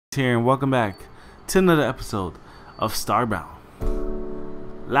Here and welcome back to another episode of Starbound.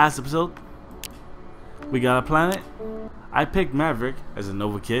 Last episode, we got a planet. I picked Maverick as a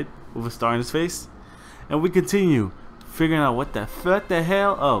Nova kid with a star in his face, and we continue figuring out what the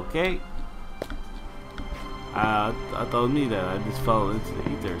hell. Okay, I thought it was me that I just fell into the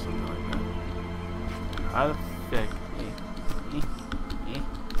ether or something like that. How the fuck?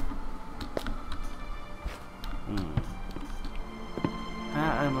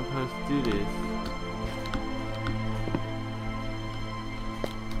 How am I supposed to do this?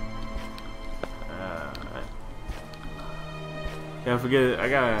 Gotta forget it. I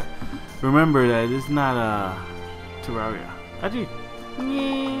gotta remember that it's not Terraria. Actually,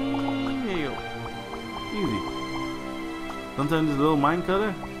 there you go. Easy. Sometimes this little mine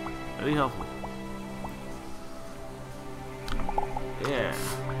cutter, very helpful. Yeah.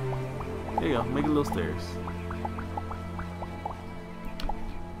 There you go. Make it little stairs.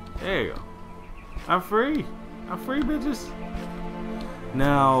 There you go. I'm free. I'm free, bitches.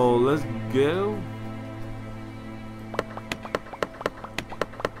 Now, let's go.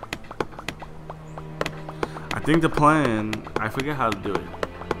 I think the plan, I forget how to do it.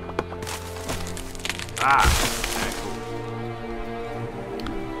 Cool.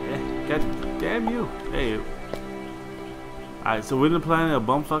 Yeah, god damn you. There you go. Alright, so we're in the planet of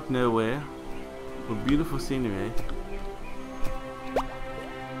bumfuck nowhere with beautiful scenery.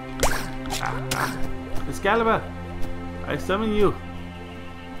 Excalibur, I summon you.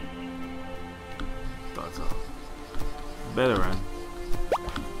 Thought so. Better run.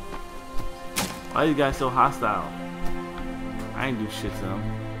 Why are you guys so hostile? I ain't do shit to them.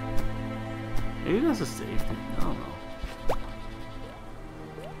 Maybe that's a safety. I don't know.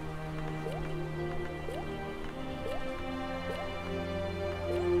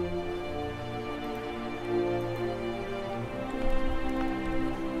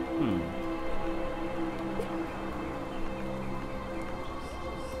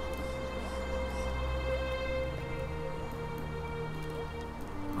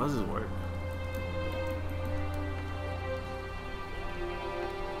 How does this work?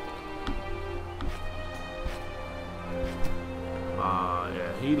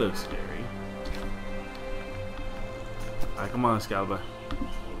 Yeah, he looks scary. Alright, come on, Excalibur.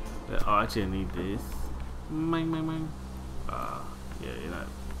 Oh, actually, I need this. Yeah, you're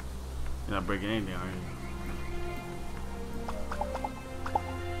not breaking anything, are you?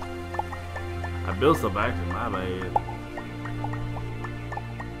 I built stuff back to my bad.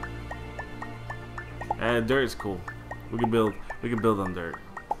 Dirt is cool. We can build on dirt.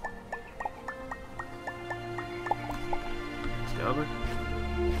 Excalibur?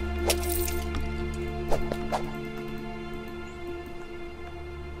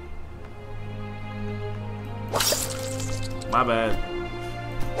 My bad.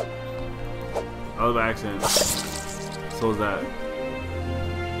 That was by accident. So is that.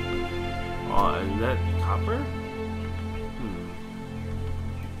 Oh, is that copper?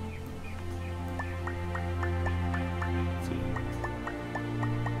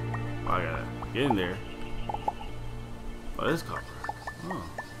 I gotta get in there. Oh, this copper. Oh.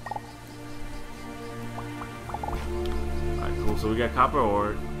 Alright, cool. So we got copper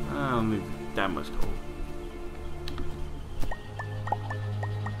ore. I don't need that much gold.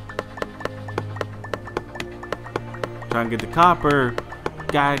 Trying to get the copper.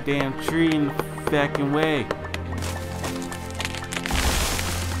 Goddamn tree in the fucking way.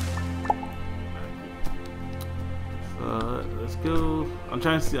 Let's go. I'm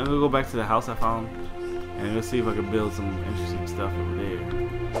trying to see. I'm gonna go back to the house I found, and let's see if I can build some interesting stuff over there.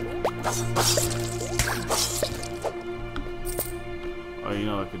 Oh, you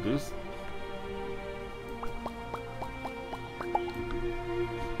know what I could do?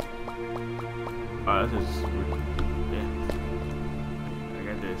 Oh, that's just yeah. I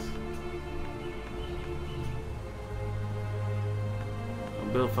got this. I'll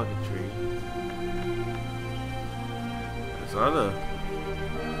build a fucking tree. So other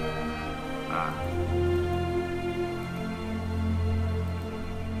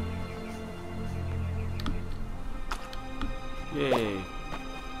yay,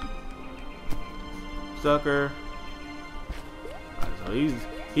 sucker. Right, so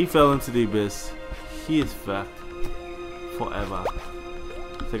he fell into the abyss. He is fucked forever.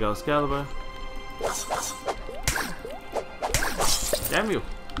 Take out Excalibur. Damn you.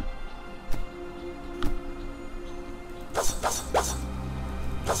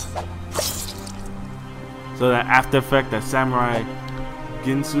 So that after effect, that samurai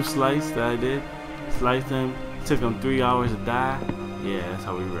Ginsu slice that I did, sliced him, took him 3 hours to die. Yeah, that's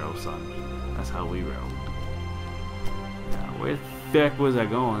how we roll, son. That's how we roll. Yeah, where the fuck was I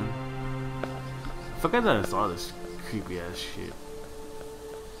going? I forgot that I saw this creepy ass shit.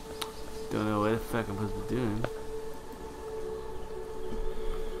 Don't know what the fuck I'm supposed to be doing.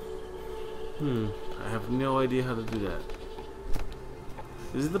 I have no idea how to do that.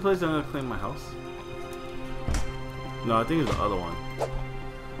 Is this the place I'm gonna claim my house? No, I think it's the other one.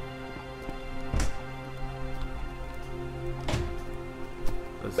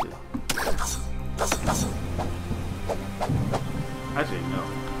 Let's see. Actually, no.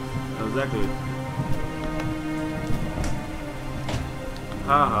 That's exactly.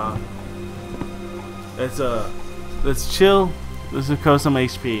 Haha. Let's chill. Let's recover some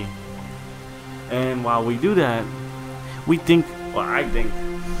HP. And while we do that, we think, well, I think,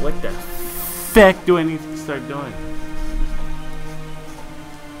 what the fuck do I need to start doing?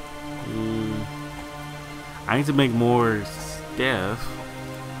 I need to make more stuff.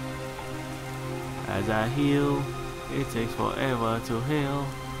 As I heal, it takes forever to heal.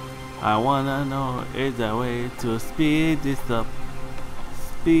 I wanna know, is there a way to speed this up?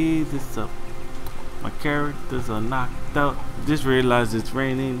 Speed this up. My characters are knocked out. Just realized it's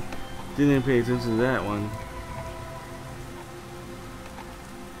raining. Didn't pay attention to that one.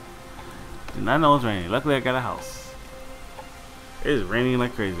 Did not know it's raining. Luckily I got a house. It is raining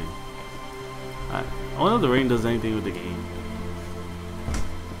like crazy. I wonder if the rain does anything with the game.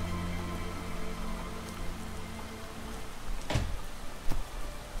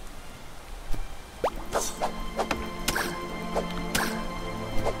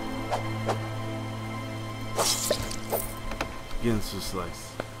 Getting some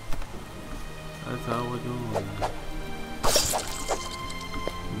slice. That's how we're doing.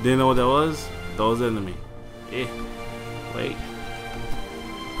 Didn't know what that was? That was enemy. Eh. Wait.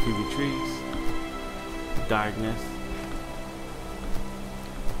 Creepy trees. Darkness.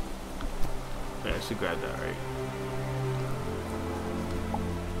 Yeah, I should grab that, right?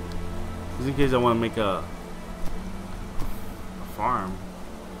 Just in case I want to make a farm.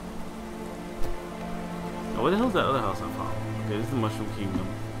 Oh, what the hell's that other house I found? Okay, this is the Mushroom Kingdom.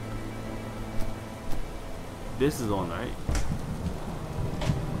 This is on, right?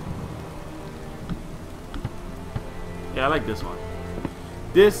 Yeah, I like this one.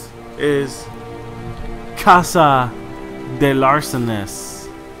 This is Casa de Larcenies.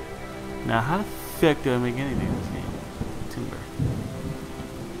 Now, how the fuck do I make anything in this game? Timber.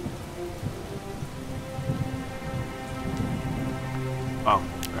 Oh,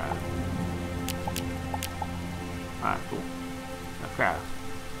 crap. Alright, cool. Now, craft.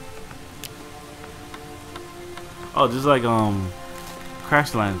 Oh, just like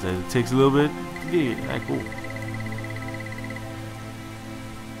Crash Land said, it takes a little bit to get it. Alright, cool.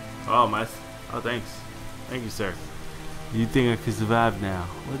 Oh, my. Oh, thanks. Thank you, sir. You think I can survive now?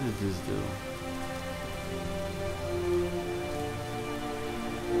 What does this do?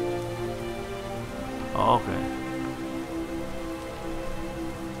 Oh, okay.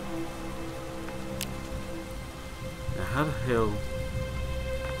 Now, how the hell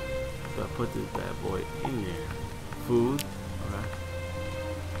do I put this bad boy in there? Food. Okay.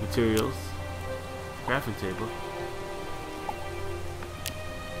 Materials. Crafting table.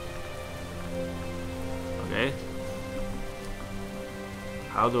 Okay.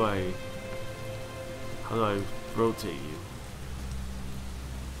 How do I rotate you?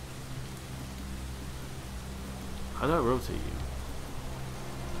 How do I rotate you?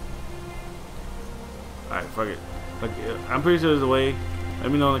 Alright, fuck it. Like, I'm pretty sure there's a way.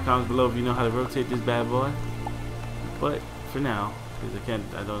 Let me know in the comments below if you know how to rotate this bad boy. But for now, because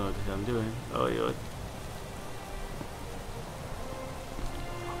I don't know what the hell I'm doing. Oh, yeah.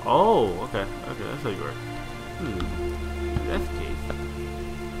 Oh, okay. Okay, that's how you work. That's the case.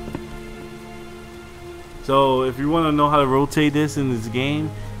 So if you want to know how to rotate this in this game,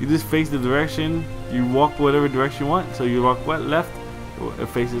 you just face the direction. You walk whatever direction you want. So you walk left, it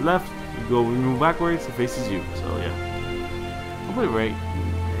faces left. You go move backwards, it faces you. So yeah, I'll put it right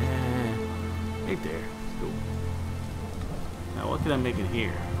there. Cool. Now what can I make in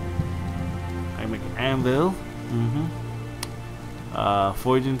here? I can make an anvil.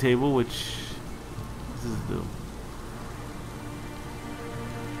 Foraging table, which this is the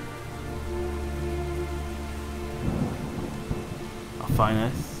a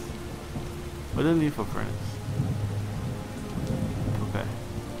furnace. What do I need for furnace? Okay.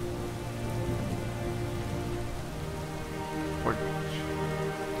 Workbench.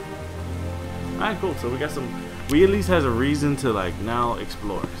 Alright, cool. So we got some. We at least has a reason to like now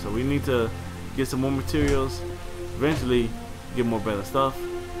explore. So we need to get some more materials. Eventually, get more better stuff.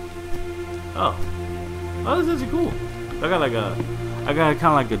 Oh, this is actually cool. I got kind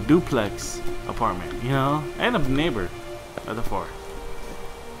of like a duplex apartment, you know, and a neighbor at the far.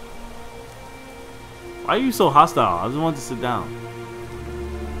 Why are you so hostile? I just want to sit down.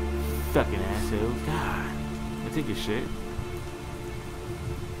 Fucking asshole. God. I take your shit.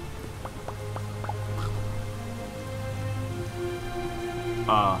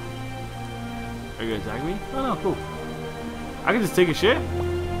 Are you gonna attack me? Oh no, cool. I can just take a shit?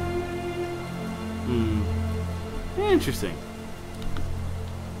 Interesting.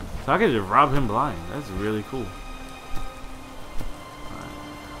 So I can just rob him blind. That's really cool.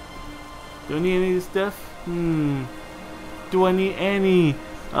 Do I need any of this stuff? Do I need any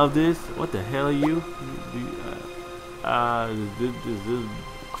of this? What the hell are you?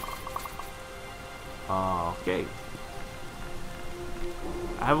 Okay.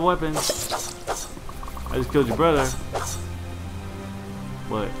 I have a weapon. I just killed your brother.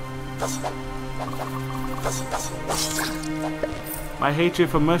 What? My hatred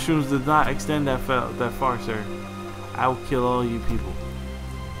for mushrooms does not extend that far, sir. I will kill all you people.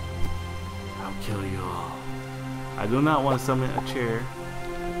 I'll kill you all. I do not want to summon a chair.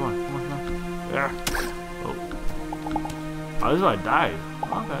 Come on, come on, come on. There. Oh. Oh, this is why I died.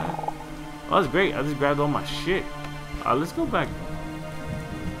 Okay. Well, that's great. I just grabbed all my shit. Let's go back.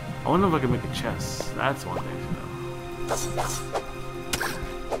 I wonder if I can make a chest. That's one thing to know.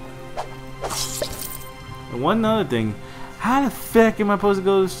 And one other thing. How the fuck am I supposed to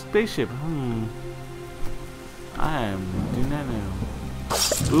go to the spaceship? I do not know.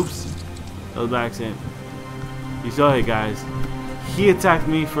 Oops. That was by accident. You saw it, guys. He attacked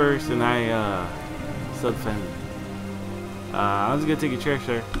me first, and I still defended. I'm just gonna take your chair,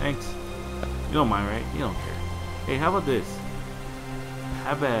 sir. Thanks. You don't mind, right? You don't care. Hey, how about this?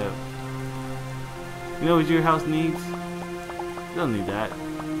 How about... You know what your house needs? You don't need that.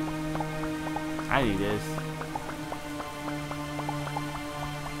 I need this.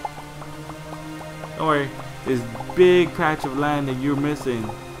 Don't worry. This big patch of land that you're missing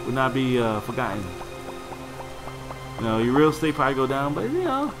will not be forgotten. You know, your real estate probably go down, but you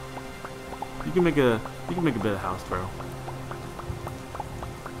know, you can make a better house, bro.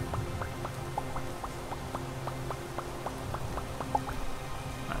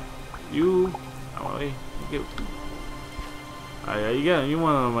 You, oh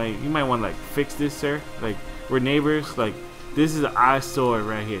wait, you might want to like fix this, sir. Like we're neighbors. Like this is an eyesore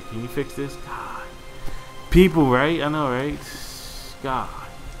right here. Can you fix this? God, people, right? I know, right? God.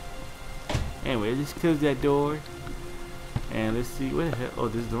 Anyway, let's close that door. And let's see, where the hell? Oh,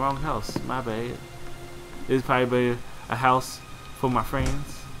 this is the wrong house. My bad. This is probably a house for my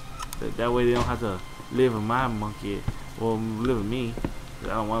friends. That way they don't have to live with my monkey. Or live with me. I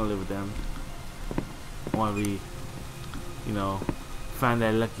don't want to live with them. I want to be, you know, find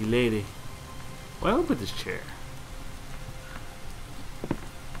that lucky lady. Well, I'll put this chair.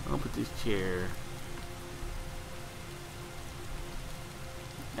 I'll put this chair.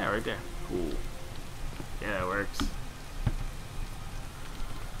 Yeah, right there. Cool. Yeah, that works.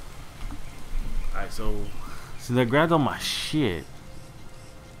 Alright, so since I grabbed all my shit,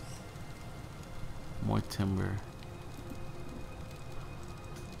 more timber.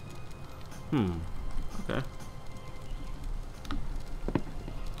 Okay.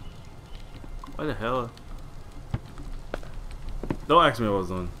 What the hell? Don't ask me what I was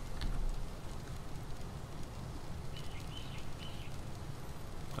doing.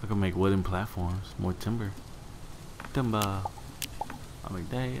 I can make wooden platforms, more timber. Timber. I'll make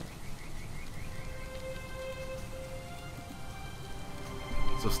that.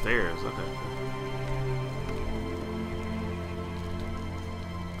 So stairs, okay.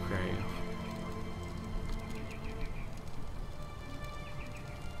 Great.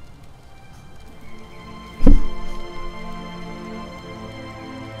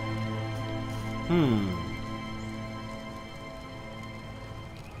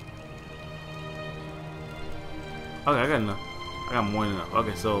 Okay, I got enough. I got more than enough.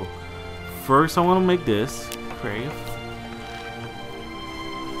 Okay, so first I want to make this crave.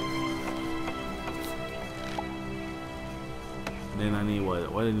 Then I need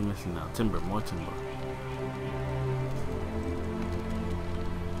what? What are you missing now? Timber, more timber.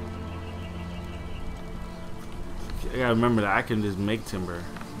 I gotta remember that I can just make timber,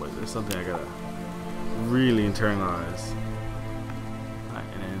 but there's something I gotta really internalize.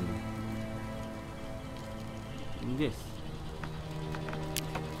 Alright, and then this.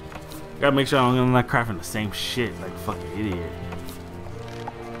 Gotta make sure I'm not crafting the same shit like a fucking idiot.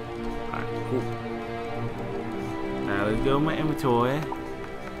 Alright, cool. Now let's go with my inventory.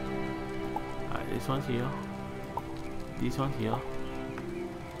 Alright, this one's here. This one's here.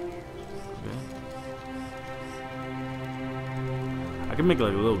 Okay. I can make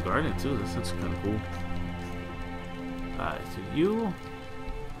like a little garden too. This looks kind of cool. Alright, so you.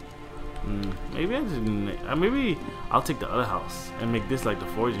 Maybe I just maybe I'll take the other house and make this like the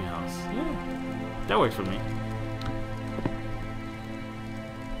forging house. Yeah, that works for me.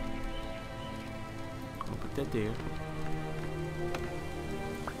 I'll put that there.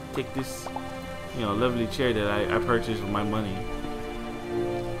 Take this, you know, lovely chair that I purchased with my money,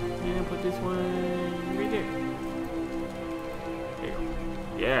 and put this one right there. There you go.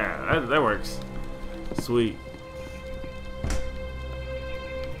 Yeah, that works. Sweet.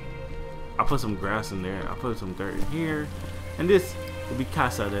 I'll put some grass in there. I'll put some dirt in here. And this will be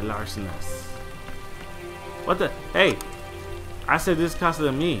Casa de Larcenies. What the? Hey! I said this Casa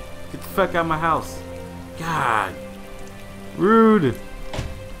de me. Get the fuck out of my house. God. Rude.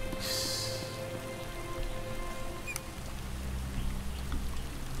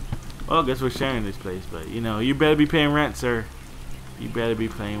 Well, I guess we're sharing this place. But, you know, you better be paying rent, sir. You better be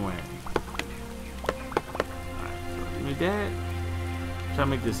paying rent. Alright, so give me that. Try to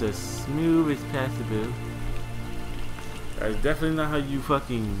make this as smooth as possible. That's definitely not how you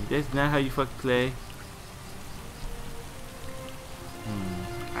fucking. That's not how you fucking play.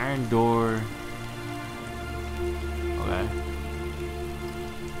 Iron door. Okay.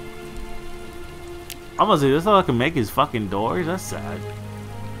 I'm gonna say that's all I can make is fucking doors. That's sad.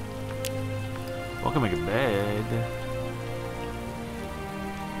 Well, I can make a bed.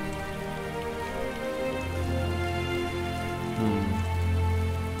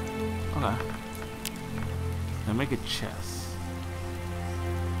 Okay. Now make a chest.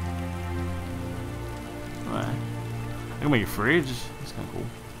 Alright. I can make a fridge. That's kind of cool.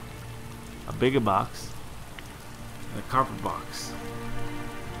 A bigger box. And a carpet box.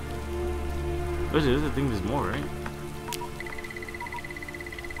 I think there's more, right?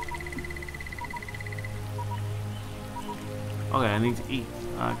 Okay, I need to eat.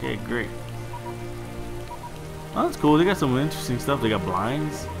 Okay, great. Oh, that's cool. They got some interesting stuff. They got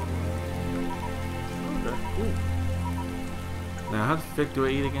blinds. Okay, cool. Now, how the fuck do I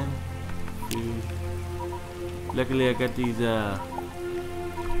eat again? Food. Luckily, I got these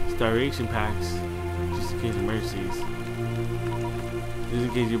starvation packs, just in case of emergencies. Just in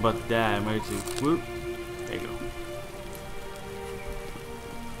case you're about to die, emergency. Whoop. There you go.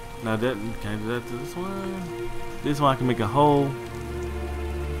 Now that can I do that to this one? This one I can make a hole.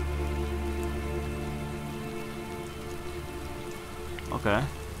 Okay,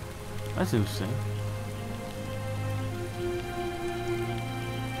 that's interesting.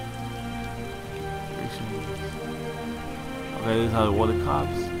 Okay, this is how the water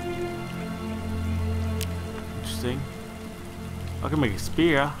cops. Interesting. I can make a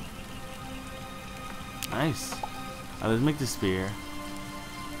spear. Nice. Now let's make the spear.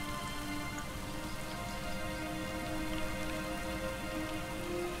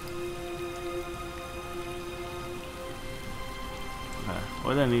 Okay,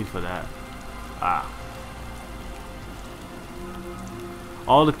 what do I need for that? Ah.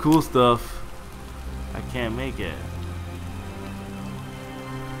 All the cool stuff. I can't make it.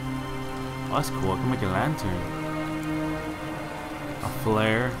 Oh, that's cool. I can make a lantern. A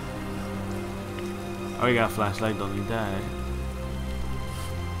flare. Oh, you got a flashlight. Don't need that.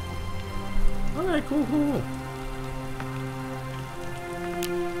 Alright, cool, cool.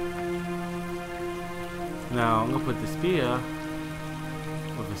 Now, I'm gonna put the spear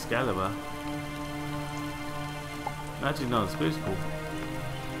with Excalibur. Actually, no, the spear's cool.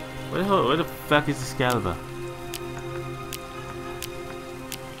 Where the fuck is Excalibur?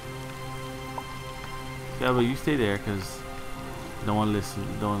 Yeah, but you stay there because don't want to listen,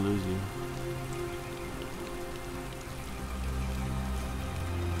 don't want to lose you.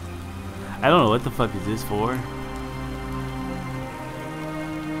 I don't know what the fuck is this for.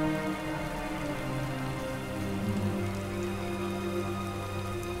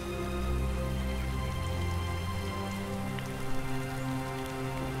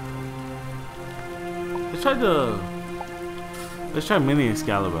 Let's try mini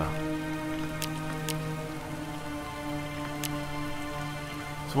Excalibur.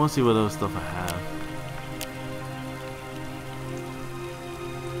 Just want to see what other stuff I have.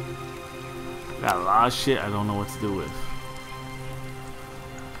 Got a lot of shit I don't know what to do with.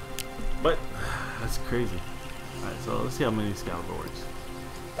 But that's crazy. Alright, so let's see how many Excalibur works.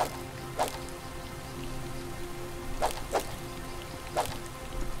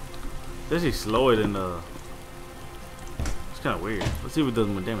 It's actually slower than the. It's kind of weird. Let's see if it does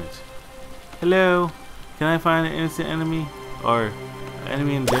more damage. Hello, can I find an innocent enemy or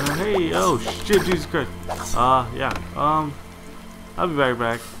enemy in general? Hey, oh shit, Jesus Christ. Yeah. I'll be right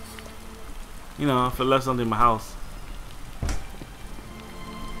back. You know, if I left something in my house.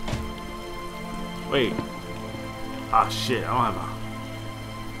 Wait. Ah shit,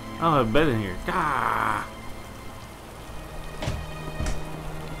 I I don't have a bed in here. Ah.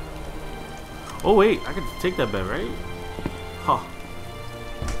 Oh wait, I can take that bed, right? Huh.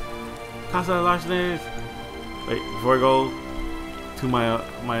 Casa Larcenies. Wait, before I go to my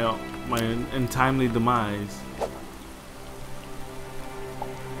untimely demise,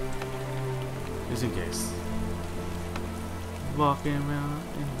 just in case. Walking around.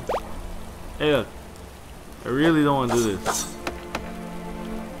 Hey, look. I really don't want to do this.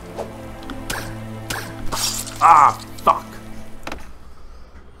 Ah, fuck.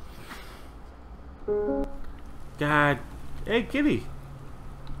 God. Hey, kitty.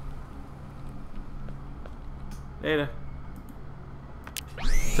 Later.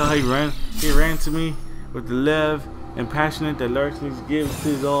 So how he ran to me with the love and passion that Larcenies gives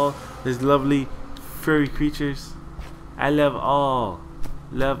to his lovely furry creatures. I love all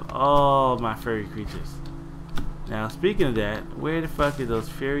my furry creatures. Now speaking of that, where the fuck are those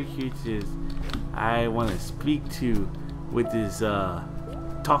furry creatures I want to speak to with this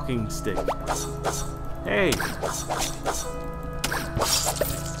talking stick? Hey,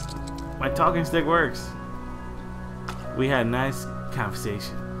 my talking stick works. We had a nice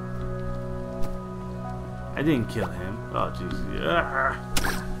conversation. I didn't kill him. Oh jeez.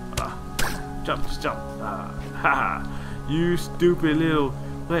 Jump, just jump. Haha. You stupid little.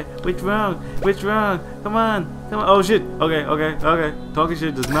 Wait, what's wrong? What's wrong? Come on, come on. Oh shit. Okay. Talking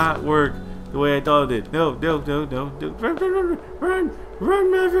shit does not work the way I thought it did. No.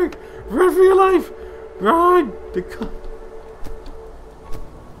 Run, Maverick. Run for your life. Run.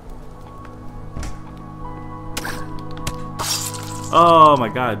 Oh my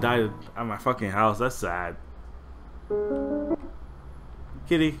god, I died at my fucking house. That's sad.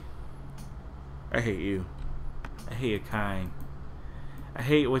 Kitty, I hate you. I hate your kind. I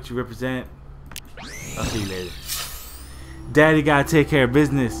hate what you represent. I'll see you later. Daddy gotta take care of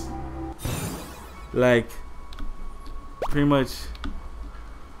business. Like, pretty much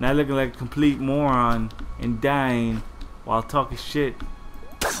not looking like a complete moron and dying while talking shit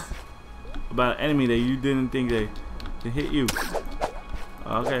about an enemy that you didn't think they could hit you.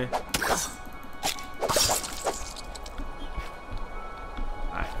 Okay.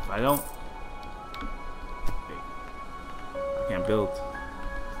 Alright, if I don't. I can't build.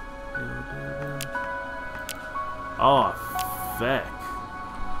 Oh, fuck.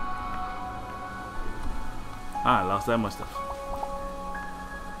 I lost that much stuff.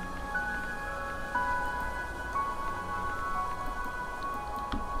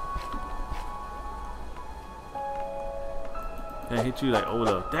 I hit you like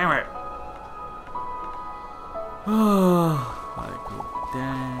Ola. Damn it! Oh, like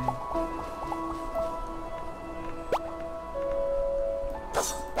dang.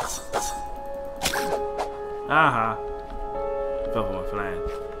 Aha! Fell for my flag.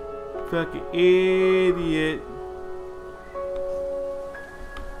 Fucking idiot!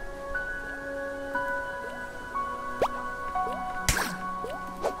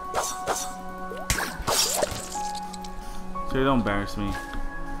 Sure, don't embarrass me.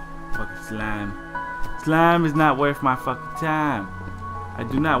 Fucking slime. Slime is not worth my fucking time. I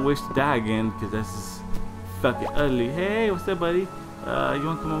do not wish to die again because that's just fucking ugly. Hey, what's up, buddy? You wanna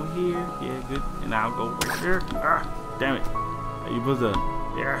come over here? Yeah, good. And I'll go over here. Ah, damn it. Are you supposed to?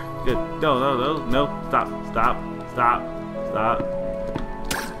 Yeah, good. No. Stop.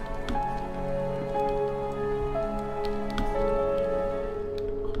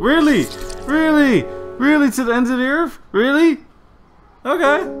 Really? Really to the ends of the earth? Really?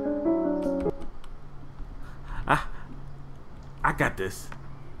 Okay. I got this.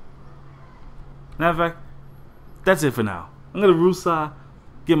 Matter of fact, that's it for now. I'm gonna Rusa,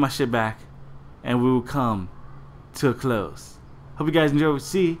 get my shit back, and we will come to a close. Hope you guys enjoyed what you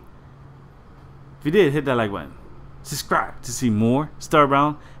see. If you did, hit that like button. Subscribe to see more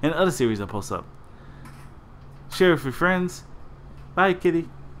Starbound and other series I post up. Share with your friends. Bye, kitty.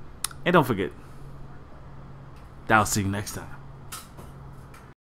 And don't forget, I'll see you next time.